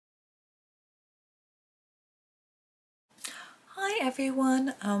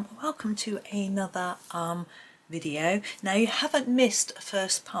everyone, welcome to another video. Now you haven't missed a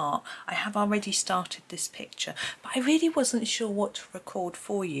first part. I have already started this picture, but I really wasn't sure what to record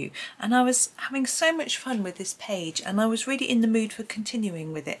for you, and I was having so much fun with this page and I was really in the mood for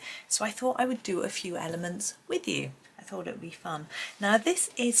continuing with it, so I thought I would do a few elements with you. I thought it would be fun. Now this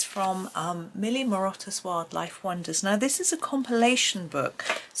is from Millie Marotta's Wildlife Wonders. Now this is a compilation book,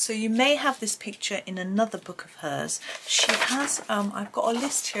 so you may have this picture in another book of hers. She has, I've got a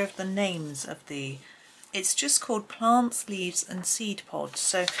list here of the names of it's just called Plants, Leaves and Seed Pods.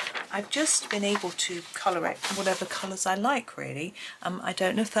 So I've just been able to colour it whatever colours I like, really. I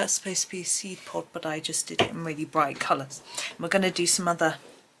don't know if that's supposed to be a seed pod, but I just did it in really bright colours. We're going to do some other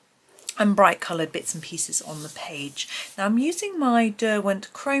and bright coloured bits and pieces on the page. Now I'm using my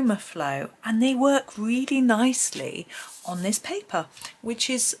Derwent Chromaflow and they work really nicely on this paper, which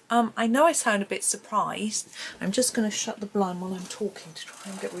is, I know I sound a bit surprised. I'm just going to shut the blind while I'm talking to try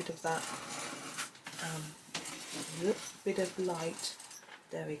and get rid of that bit of light.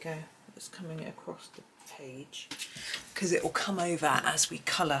 There we go, it's coming across the page because it will come over as we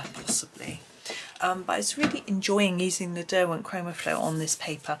colour possibly. But I was really enjoying using the Derwent Chromaflow on this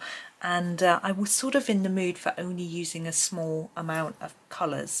paper, and I was sort of in the mood for only using a small amount of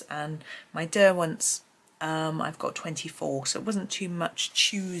colours, and my Derwent's I've got 24, so it wasn't too much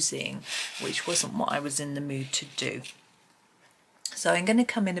choosing, which wasn't what I was in the mood to do. So I'm going to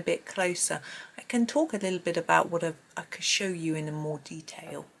come in a bit closer. I can talk a little bit about what I could show you in more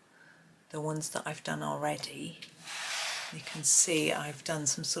detail, the ones that I've done already. You can see I've done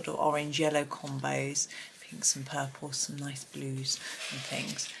some sort of orange-yellow combos, pinks and purples, some nice blues and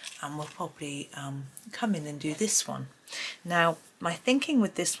things, and we'll probably come in and do this one. Now my thinking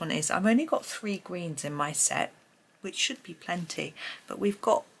with this one is I've only got 3 greens in my set, which should be plenty, but we've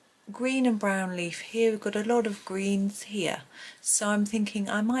got green and brown leaf here, we've got a lot of greens here, so I'm thinking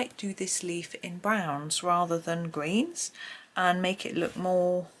I might do this leaf in browns rather than greens and make it look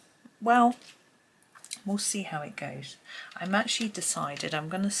more, well, we'll see how it goes. I'm actually decided I'm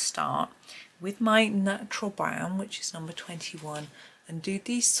going to start with my natural brown, which is number 21, and do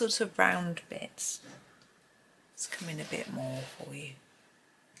these sorts of round bits. Let's come in a bit more for you.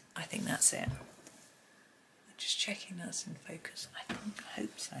 I think that's it. Just checking that's in focus. I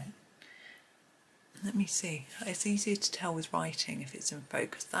hope so. Let me see. It's easier to tell with writing if it's in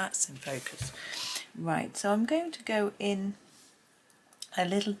focus. That's in focus. Right, so I'm going to go in a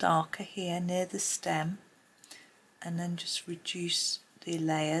little darker here near the stem and then just reduce the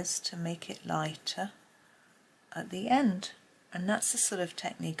layers to make it lighter at the end, and that's the sort of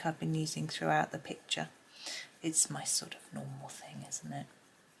technique I've been using throughout the picture. It's my sort of normal thing, isn't it?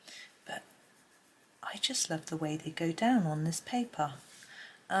 But I just love the way they go down on this paper.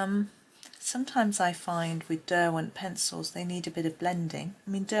 Sometimes I find with Derwent pencils they need a bit of blending. I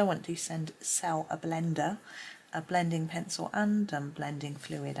mean, Derwent do sell a blender, a blending pencil and blending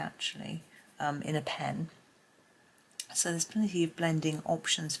fluid actually in a pen, so there's plenty of blending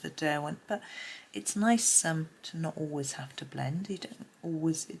options for Derwent, but it's nice to not always have to blend. You don't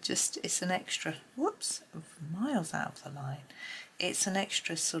always, it's an extra, whoops, miles out of the line. It's an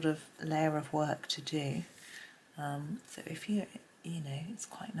extra sort of layer of work to do, so if you know, it's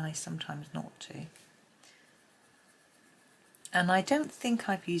quite nice sometimes not to. And I don't think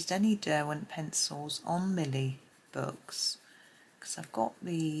I've used any Derwent pencils on Millie books, because I've got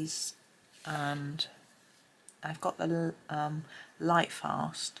these and I've got the Light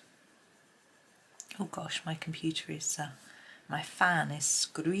Fast. Oh gosh, my computer is, my fan is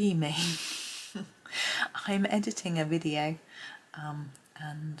screaming. I'm editing a video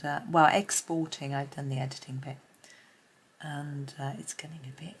well, exporting, I've done the editing bit, and it's getting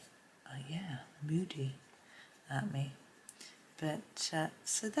a bit, yeah, moody at me. But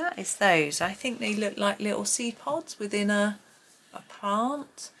so that is those. I think they look like little seed pods within a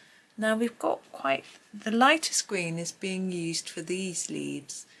plant. Now we've got quite, the lightest green is being used for these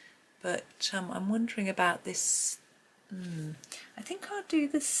leaves, but I'm wondering about this. I think I'll do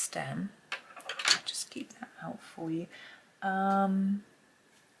the stem. I'll just keep that out for you. I'm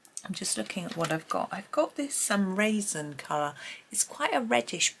just looking at what I've got. I've got this Raisin colour. It's quite a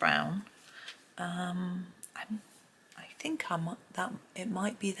reddish brown. I think it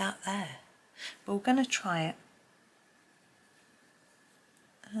might be that there, but we're going to try it,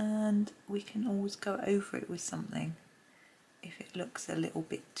 and we can always go over it with something if it looks a little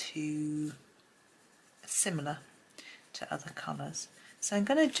bit too similar to other colours. So I'm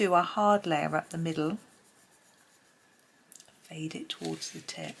going to do a hard layer up the middle, fade it towards the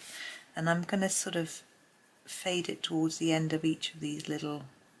tip, and I'm going to sort of fade it towards the end of each of these little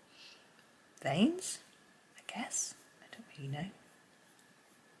veins, I guess. I don't really know.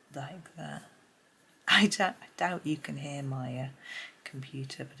 like that. I doubt you can hear my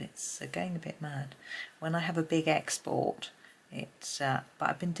computer, but it's going a bit mad. When I have a big export, it's but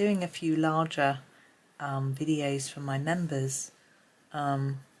I've been doing a few larger videos for my members.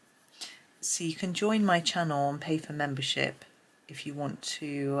 So you can join my channel and pay for membership if you want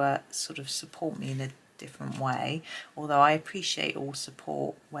to sort of support me in a different way, although I appreciate all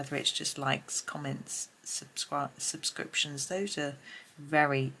support, whether it's just likes, comments, subscriptions. Those are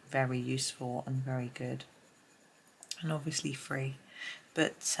very, very useful and very good, and obviously free.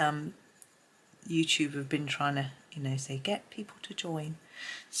 But YouTube have been trying to, you know, say get people to join.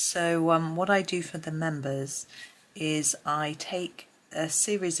 So what I do for the members is I take a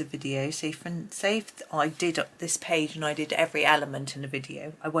series of videos. Say if I did this page and I did every element in a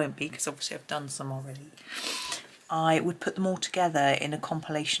video, I won't be, because obviously I've done some already. I would put them all together in a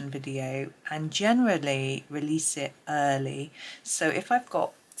compilation video and generally release it early. So if I've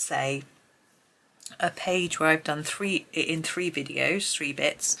got, say, a page where I've done three videos, 3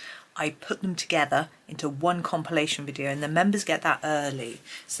 bits, I put them together into one compilation video, and the members get that early,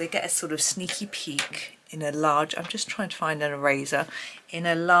 so they get a sort of sneaky peek in a large, I'm just trying to find an eraser, in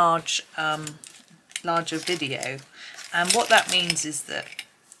a larger video. And what that means is that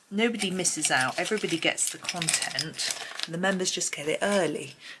nobody misses out, everybody gets the content, and the members just get it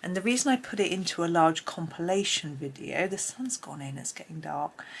early. And the reason I put it into a large compilation video, the sun's gone in, it's getting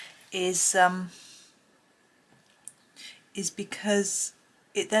dark, is because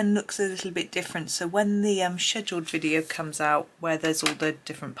it then looks a little bit different. So when the scheduled video comes out, where there's all the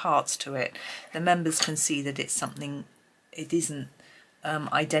different parts to it, the members can see that it's something, it isn't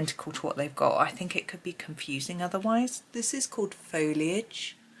identical to what they've got. I think it could be confusing otherwise. This is called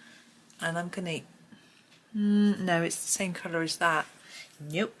foliage, and I'm gonna, no, it's the same colour as that.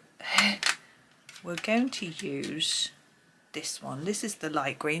 Nope. We're going to use this one. This is the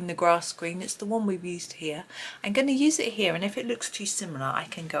light green, the grass green. It's the one we've used here. I'm going to use it here, and if it looks too similar, I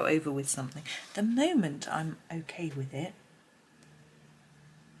can go over with something. At the moment, I'm okay with it.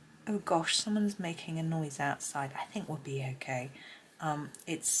 Oh gosh, someone's making a noise outside. I think we'll be okay.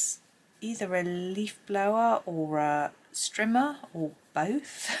 It's either a leaf blower or a strimmer or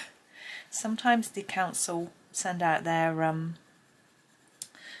both. Sometimes the council send out their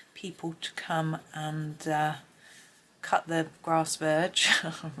people to come and cut the grass verge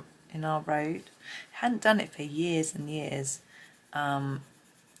in our road. Hadn't done it for years and years, and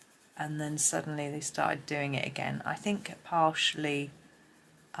then suddenly they started doing it again. I think partially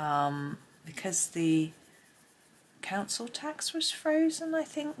because the council tax was frozen, I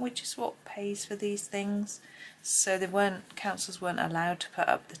think, which is what pays for these things. So councils weren't allowed to put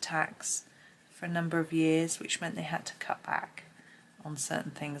up the tax for a number of years, which meant they had to cut back on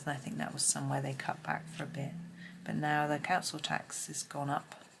certain things, and I think that was somewhere they cut back for a bit. But now the council tax has gone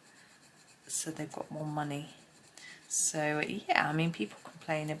up, so they've got more money. So yeah, I mean, people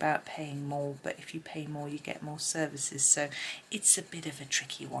complain about paying more, but if you pay more you get more services, so it's a bit of a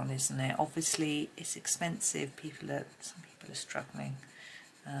tricky one, isn't it? Obviously it's expensive, some people are struggling,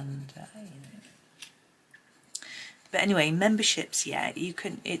 and you know. But anyway, memberships, yeah, you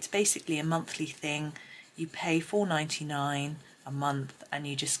can, it's basically a monthly thing. You pay $4.99 a month and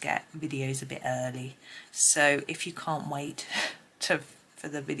you just get videos a bit early. So if you can't wait for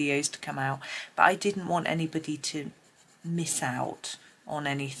the videos to come out, but I didn't want anybody to miss out on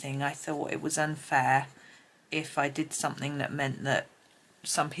anything. I thought it was unfair if I did something that meant that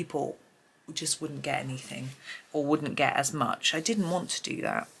some people just wouldn't get anything or wouldn't get as much. I didn't want to do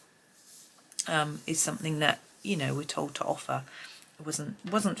that. It's something that, you know, we're told to offer. It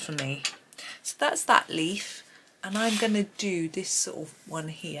wasn't for me. So that's that leaf, and I'm going to do this sort of one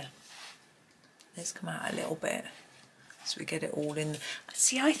here. Let's come out a little bit so we get it all in.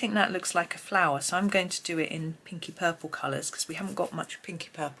 See, I think that looks like a flower, so I'm going to do it in pinky purple colours because we haven't got much pinky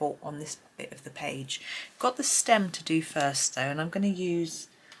purple on this bit of the page. Got the stem to do first though, and I'm going to use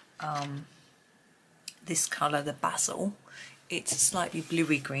this colour, the Basil. It's slightly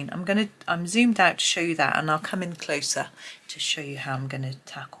bluey green. I'm zoomed out to show you that, and I'll come in closer to show you how I'm going to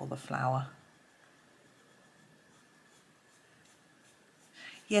tackle the flower.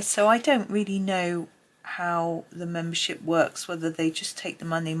 Yes, so I don't really know how the membership works, whether they just take the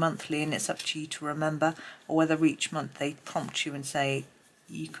money monthly and it's up to you to remember, or whether each month they prompt you and say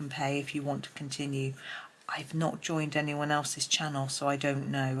you can pay if you want to continue. I've not joined anyone else's channel, so I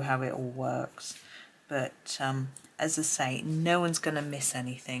don't know how it all works. But as I say, no one's going to miss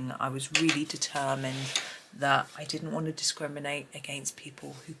anything. I was really determined that I didn't want to discriminate against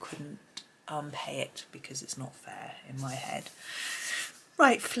people who couldn't pay it, because it's not fair in my head.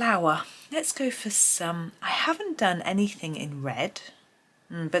 Right, flower. Let's go for some. I haven't done anything in red.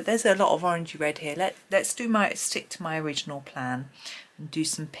 But there's a lot of orangey red here. Let's stick to my original plan and do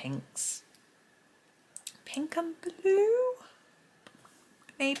some pinks. Pink and blue,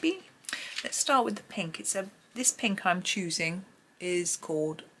 maybe. Let's start with the pink. This pink I'm choosing is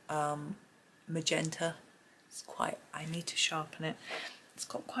called Magenta. I need to sharpen it. It's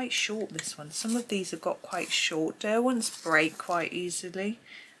got quite short, this one. Some of these have got quite short. Derwents break quite easily.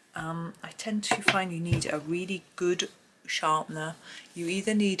 I tend to find you need a really good sharpener. You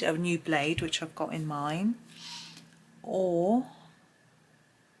either need a new blade, which I've got in mine, or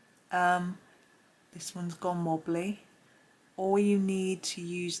this one's gone wobbly, or you need to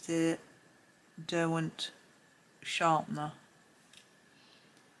use the Derwent sharpener.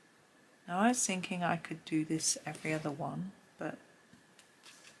 Now I was thinking I could do this every other one, but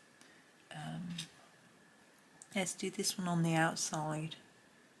let's do this one on the outside.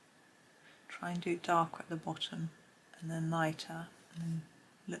 Try and do it darker at the bottom and then lighter, and then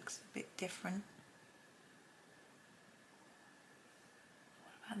looks a bit different.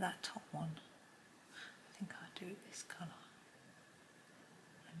 What about that top one? I think I'll do it this colour.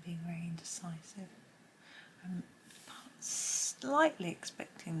 I'm being very indecisive. I'm slightly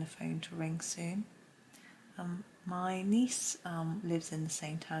expecting the phone to ring soon. My niece lives in the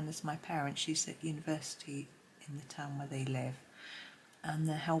same town as my parents. She's at university in the town where they live, and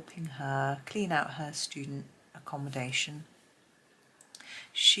they're helping her clean out her student accommodation.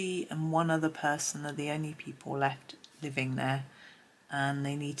 She and one other person are the only people left living there, and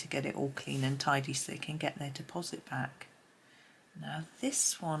they need to get it all clean and tidy so they can get their deposit back. Now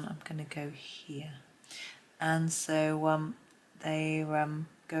this one I'm going to go here, and so they're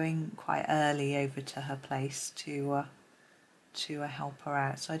going quite early over to her place to help her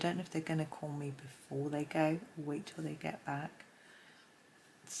out. So I don't know if they're going to call me before they go or wait till they get back.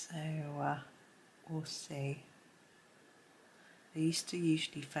 So we'll see. They used to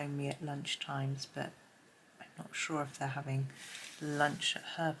usually phone me at lunch times, but I'm not sure if they're having lunch at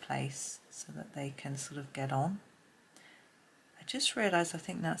her place so that they can sort of get on. I just realised I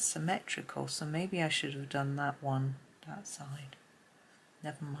think that's symmetrical, so maybe I should have done that one that side.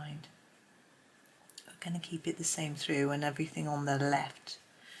 Never mind. We're going to keep it the same through, and everything on the left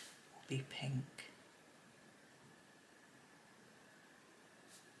will be pink.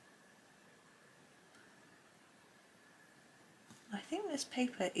 I think this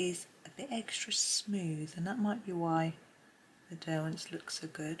paper is a bit extra smooth, and that might be why the Derwents look so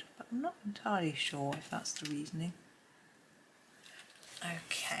good, but I'm not entirely sure if that's the reasoning.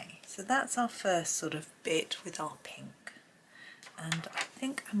 Okay, so that's our first sort of bit with our pink, and I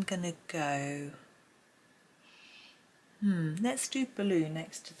think I'm going to go, let's do blue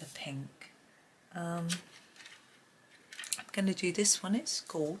next to the pink. I'm going to do this one. It's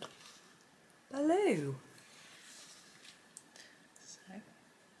called Blue.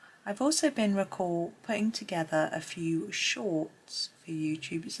 I've also been putting together a few shorts for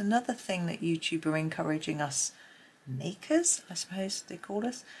YouTube. It's another thing that YouTube are encouraging us makers, I suppose they call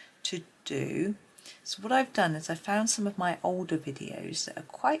us, to do. So what I've done is I found some of my older videos that are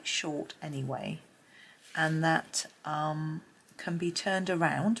quite short anyway, and that can be turned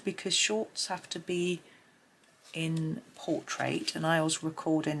around, because shorts have to be in portrait and I always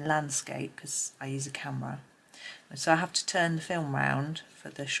record in landscape because I use a camera. So I have to turn the film round for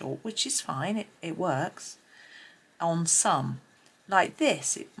the short, which is fine, it works. On some, like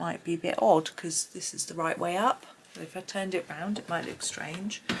this, it might be a bit odd because this is the right way up. So if I turned it round, it might look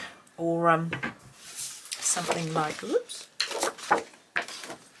strange. Or something like, oops,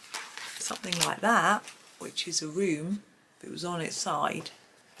 something like that, which is a room. If it was on its side,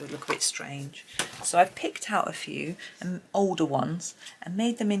 it would look a bit strange. So I've picked out a few older ones and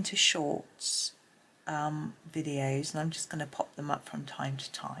made them into shorts. Videos, and I'm just going to pop them up from time to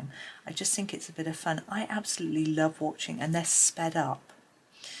time. I just think it's a bit of fun. I absolutely love watching, and they're sped up,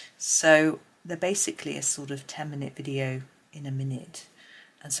 so they're basically a sort of 10-minute video in a minute,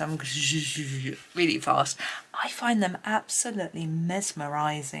 and so I'm really fast. I find them absolutely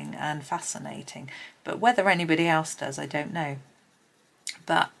mesmerizing and fascinating, but whether anybody else does, I don't know.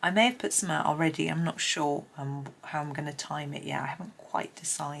 But I may have put some out already. I'm not sure how I'm going to time it yet. I haven't quite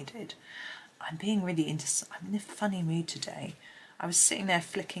decided. I'm being really I'm in a funny mood today. I was sitting there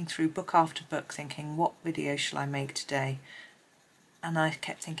flicking through book after book thinking, what video shall I make today? And I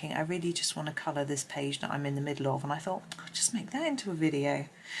kept thinking, I really just want to colour this page that I'm in the middle of. And I thought, I'll just make that into a video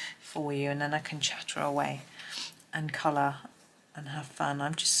for you, and then I can chatter away and colour and have fun.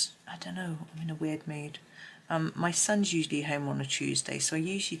 I don't know, I'm in a weird mood. My son's usually home on a Tuesday, so I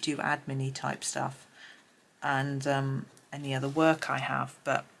usually do admin-y type stuff and any other work I have,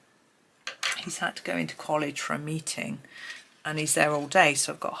 but he's had to go into college for a meeting, and he's there all day,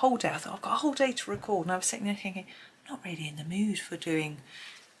 so I've got a whole day. I thought I've got a whole day to record, and I was sitting there thinking, I'm not really in the mood for doing,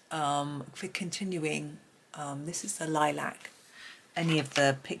 for continuing, this is the Lilac, any of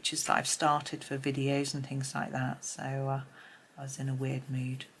the pictures that I've started for videos and things like that, so I was in a weird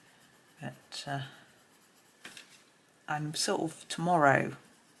mood. But I'm sort of, tomorrow,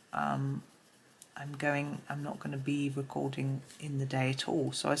 I'm not going to be recording in the day at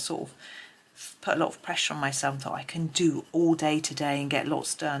all, so I sort of put a lot of pressure on myself and thought I can do all day today and get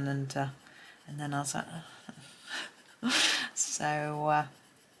lots done, and then I was like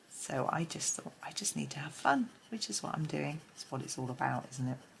so I just thought I just need to have fun, which is what I'm doing. It's what it's all about, isn't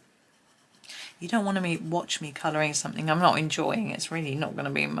it? You don't want to watch me colouring something I'm not enjoying. It's really not going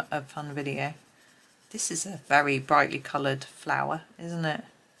to be a fun video. This is a very brightly coloured flower, isn't it?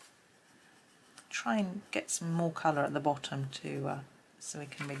 Try and get some more colour at the bottom to so we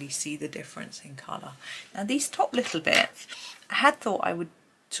can really see the difference in colour. Now these top little bits, I had thought I would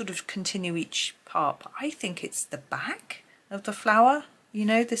sort of continue each part, but I think it's the back of the flower. You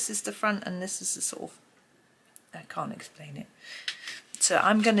know, this is the front and this is the sort of, I can't explain it. So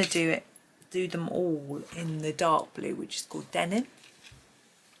I'm going to do them all in the dark blue, which is called Denim,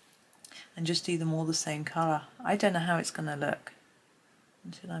 and just do them all the same colour. I don't know how it's going to look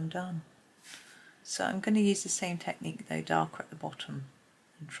until I'm done. So I'm going to use the same technique though, darker at the bottom,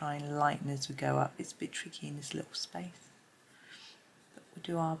 and try and lighten as we go up. It's a bit tricky in this little space, but we'll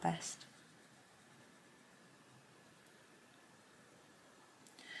do our best.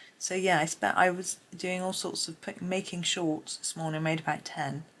 So yeah, I was doing all sorts of making shorts this morning. I made about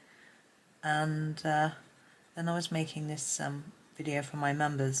 10, and then I was making this video for my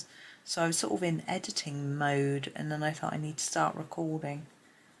members. So I was sort of in editing mode, and then I thought I need to start recording.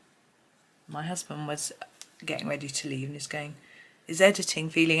 My husband was getting ready to leave and is going, is editing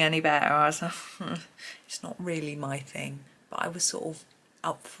feeling any better? I was like, it's not really my thing, but I was sort of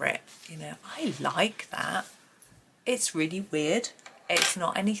up for it. You know, I like that. It's really weird. It's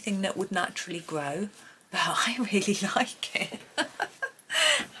not anything that would naturally grow, but I really like it.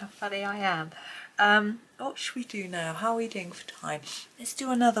 How funny I am. What should we do now? How are we doing for time? Let's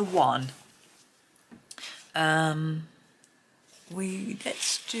do another one.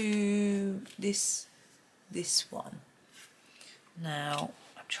 Let's do this one. Now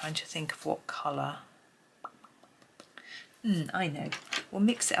I'm trying to think of what colour. I know. We'll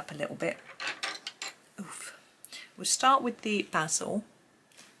mix it up a little bit. Oof. We'll start with the basil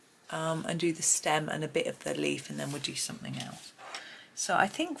and do the stem and a bit of the leaf, and then we'll do something else. So I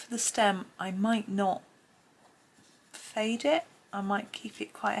think for the stem I might not fade it. I might keep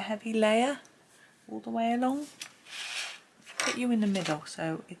it quite a heavy layer all the way along. Put you in the middle,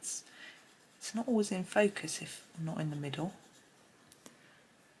 so it's not always in focus if I'm not in the middle.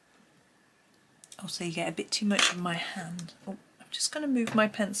 Also you get a bit too much of my hand. Oh, I'm just going to move my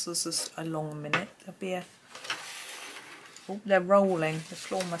pencils along a minute. There'll be a... Oh, they're rolling. The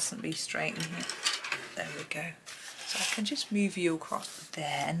floor mustn't be straight in here. There we go. So I can just move you across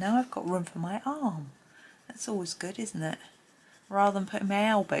there, and now I've got room for my arm. That's always good, isn't it? Rather than putting my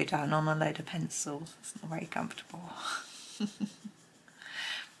elbow down on a load of pencils. It's not very comfortable.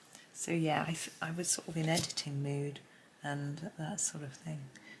 So yeah, I was sort of in editing mood and that sort of thing.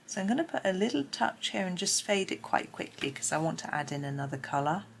 So I'm going to put a little touch here and just fade it quite quickly because I want to add in another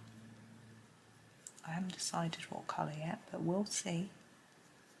colour. I haven't decided what colour yet, but we'll see.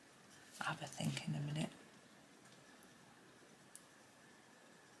 I'll have a think in a minute.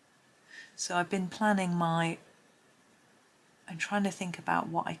 So I've been planning I'm trying to think about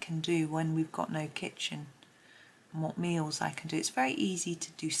what I can do when we've got no kitchen and what meals I can do. It's very easy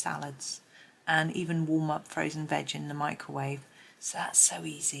to do salads and even warm up frozen veg in the microwave. So that's so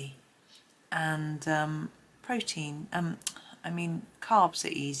easy. And protein, I mean carbs are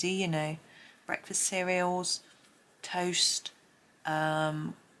easy, you know, breakfast cereals, toast,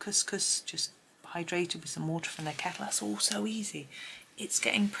 couscous, just hydrated with some water from the kettle. That's all so easy. It's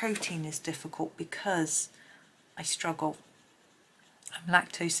getting protein is difficult because I struggle. I'm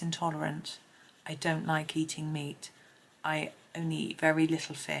lactose intolerant. I don't like eating meat. I only eat very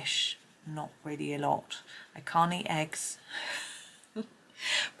little fish, not really a lot. I can't eat eggs.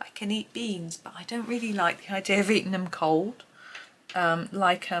 I can eat beans, but I don't really like the idea of eating them cold. But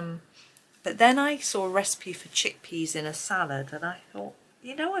then I saw a recipe for chickpeas in a salad and I thought,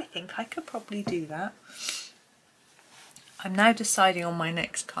 you know, I think I could probably do that. I'm now deciding on my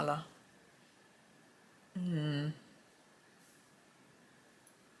next colour.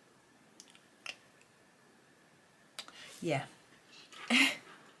 Yeah.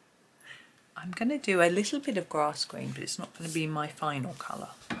 I'm going to do a little bit of grass green, but it's not going to be my final colour.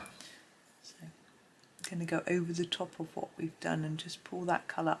 So I'm going to go over the top of what we've done and just pull that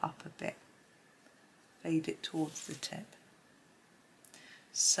colour up a bit, fade it towards the tip.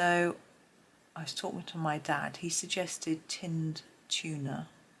 So I was talking to my dad, he suggested tinned tuna.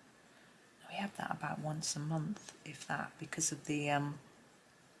 We have that about once a month, if that, because of the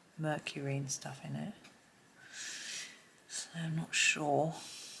mercury and stuff in it. So I'm not sure.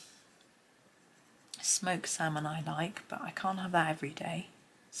 Smoked salmon I like, but I can't have that every day.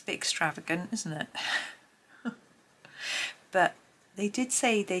 It's a bit extravagant, isn't it? But they did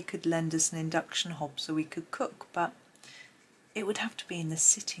say they could lend us an induction hob so we could cook, but it would have to be in the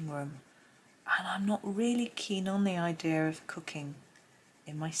sitting room. And I'm not really keen on the idea of cooking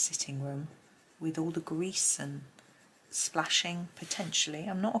in my sitting room with all the grease and splashing, potentially.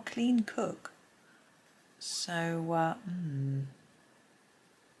 I'm not a clean cook. So,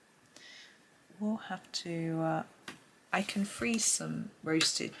 we'll have to... I can freeze some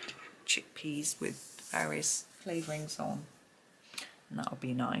roasted chickpeas with various flavourings on, and that'll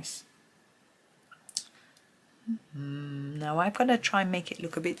be nice. Now I'm going to try and make it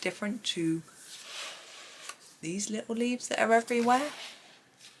look a bit different to these little leaves that are everywhere.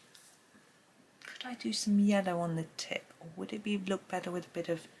 Could I do some yellow on the tip, or would it look better with a bit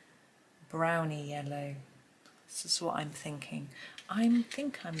of browny yellow? This is what I'm thinking. I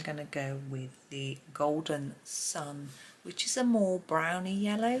think I'm going to go with the Golden Sun, which is a more browny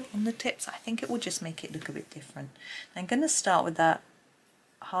yellow on the tips. I think it will just make it look a bit different. I'm going to start with that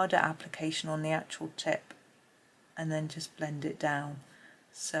harder application on the actual tip and then just blend it down.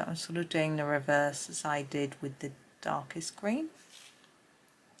 So I'm sort of doing the reverse as I did with the darkest green.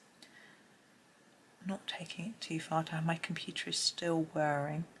 Not taking it too far down. My computer is still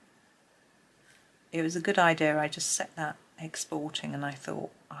whirring. It was a good idea. I just set that exporting and I thought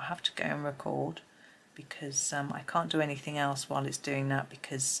I'll have to go and record because I can't do anything else while it's doing that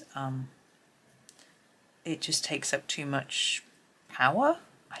because it just takes up too much power.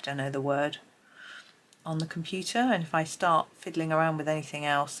 I don't know the word on the computer, and if I start fiddling around with anything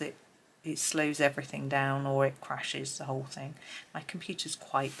else it slows everything down or it crashes the whole thing. My computer's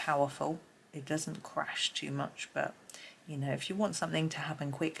quite powerful. It doesn't crash too much, but you know, if you want something to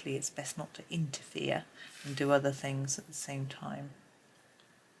happen quickly, it's best not to interfere and do other things at the same time.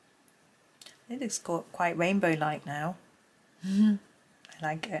 It looks quite rainbow-like now. I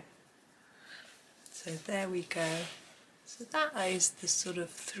like it. So there we go. So that is the sort of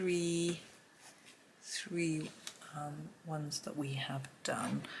three ones that we have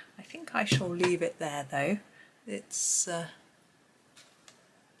done. I think I shall leave it there though. It's I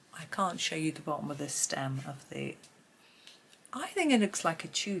can't show you the bottom of the stem of the... I think it looks like a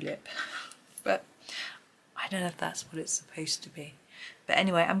tulip, but I don't know if that's what it's supposed to be. But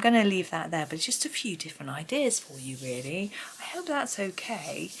anyway, I'm going to leave that there, but it's just a few different ideas for you really. I hope that's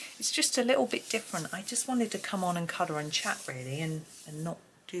okay. It's just a little bit different. I just wanted to come on and colour and chat really and not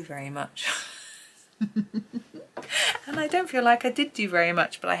do very much. And I don't feel like I did do very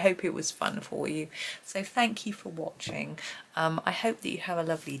much, but I hope it was fun for you. So thank you for watching. I hope that you have a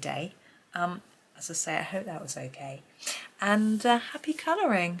lovely day. As I say, I hope that was okay. And happy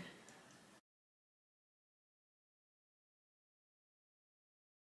colouring.